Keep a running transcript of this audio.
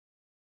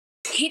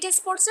Hit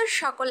স্পোর্টসের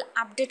সকল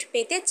update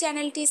পেতে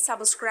চ্যানেলটি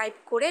সাবস্ক্রাইব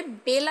করে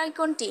বেল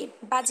আইকনটি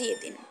বাজিয়ে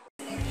দিন।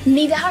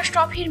 নিদাহাস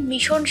ট্রফির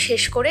মিশন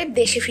শেষ করে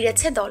দেশে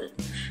ফিরেছে দল।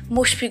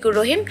 মুশফিকুর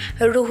রহিম,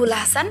 রুহুল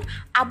হাসান,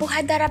 আবু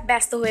হায়দারা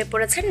ব্যস্ত হয়ে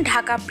পড়েছেন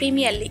ঢাকা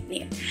প্রিমিয়ার লিগ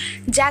নিয়ে।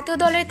 জাতীয়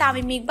দলের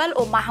তামিম ইকবাল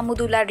ও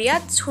মাহমুদুল্লাহ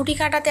রিয়াদ ছুটি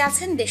কাটাতে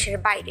আছেন দেশের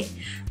বাইরে।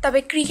 তবে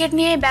ক্রিকেট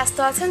নিয়ে ব্যস্ত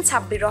আছেন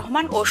সাব্বির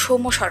রহমান ও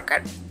সৌম্য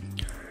সরকার।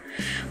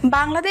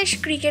 বাংলাদেশ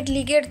ক্রিকেট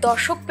লিগের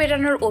দর্শক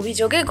পেরানোর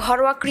অভিযোগে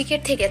ঘরোয়া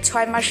ক্রিকেট থেকে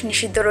 6 মাস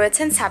নিষিদ্ধ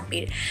রয়েছেন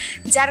সাব্বির,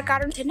 যার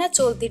কারণ না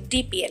চলতি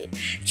ডিপিএল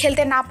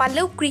খেলতে না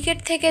পারলেও ক্রিকেট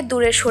থেকে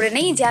দূরে সরে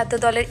নেই জাতীয়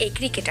দলের এই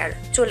ক্রিকেটার।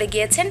 চলে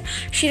গিয়েছেন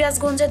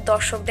সিরাজগঞ্জের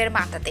দর্শকদের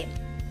মাতাতে।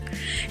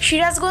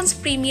 সিরাজগঞ্জ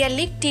প্রিমিয়ার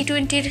লিগ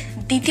টি-20-র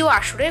দ্বিতীয়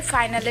আসরে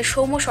ফাইনালে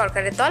সৌম্য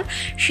সরকারের দল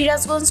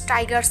সিরাজগঞ্জ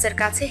টাইগার্সের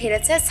কাছে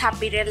হেরেছে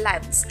সাব্বিরের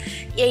লায়ন্স।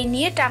 এই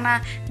নিয়ে টানা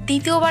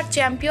দ্বিতীয়বার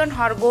চ্যাম্পিয়ন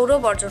হওয়ার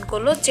গৌরব অর্জন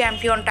করল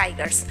চ্যাম্পিয়ন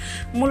টাইগার্স।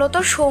 মূলত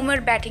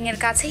সৌম্যের ব্যাটিংয়ের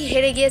কাছেই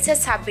হেরে গিয়েছে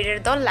সাব্বিরের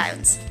দল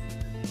লায়ন্স।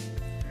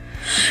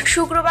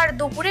 শুক্রবার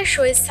দুপুরে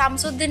শহীদ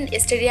শামসুদ্দিন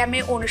স্টেডিয়ামে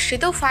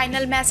অনুষ্ঠিত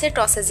ফাইনাল ম্যাচে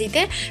টসে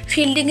জিতে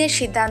ফিল্ডিংয়ের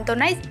সিদ্ধান্ত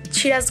নেয়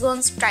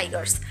সিরাজগঞ্জ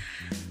টাইগার্স।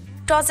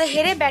 টসে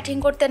হেরে ব্যাটিং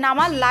করতে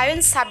নামা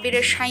লায়ন্স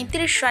সাব্বিরের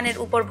 37 রানের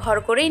উপর ভর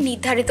করেই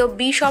নির্ধারিত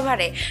 20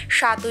 ওভারে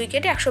 7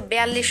 উইকেটে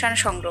 142 রান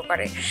সংগ্রহ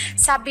করে।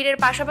 সাব্বিরের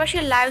পাশাপাশি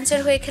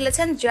লায়ন্সের হয়ে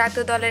খেলেছেন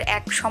জাতীয় দলের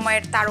এক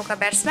সময়ের তারকা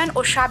ব্যাটসম্যান ও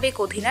সাবেক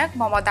অধিনায়ক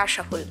মোহাম্মদ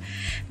আশরাফুল।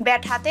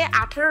 ব্যাট হাতে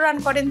 18 রান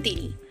করেন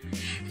তিনি।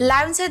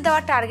 লায়ন্সের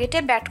দেওয়া টার্গেটে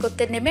ব্যাট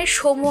করতে নেমে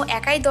সৌম্য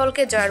একাই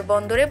দলকে জয়ের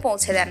বন্দরে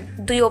পৌঁছে দেন।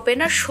 দুই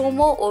ওপেনার সৌম্য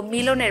ও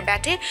মিলনের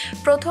ব্যাটে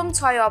প্রথম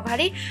 6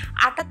 ওভারেই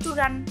 78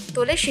 রান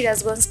তোলে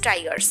সিরাজগঞ্জ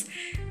টাইগার্স।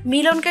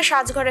 মিলনকে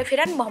সাজঘরে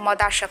ফেরান মোহাম্মদ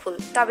আশরাফুল।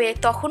 তবে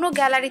তখনও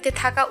গ্যালারিতে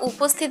থাকা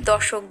উপস্থিত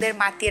দর্শকদের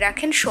মাতিয়ে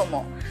রাখেন সৌম্য।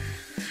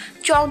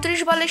 34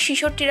 বলে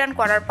 66 রান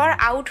করার পর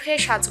আউট হয়ে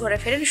সাজঘরে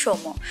ফেরেন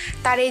সৌম্য।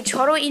 তার এই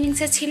ঝড়ো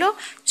ইনিংসে ছিল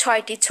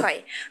 6টি 6।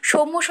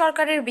 সৌম্য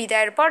সরকারের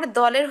বিদায়ের পর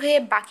দলের হয়ে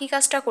বাকি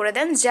কাজটা করে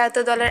দেন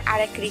জাতীয় দলের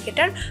আরেক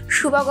ক্রিকেটার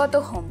শুভাগত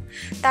হোম।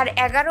 তার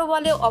 11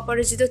 বলে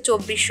অপরাজিত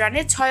 24 রানে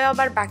 6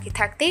 ওভার বাকি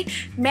থাকতেই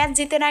ম্যাচ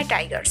জিতে নেয়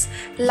টাইগার্স।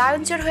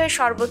 লায়ন্সের হয়ে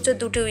সর্বোচ্চ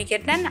 2টি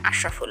উইকেট নেন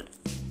আশরাফুল।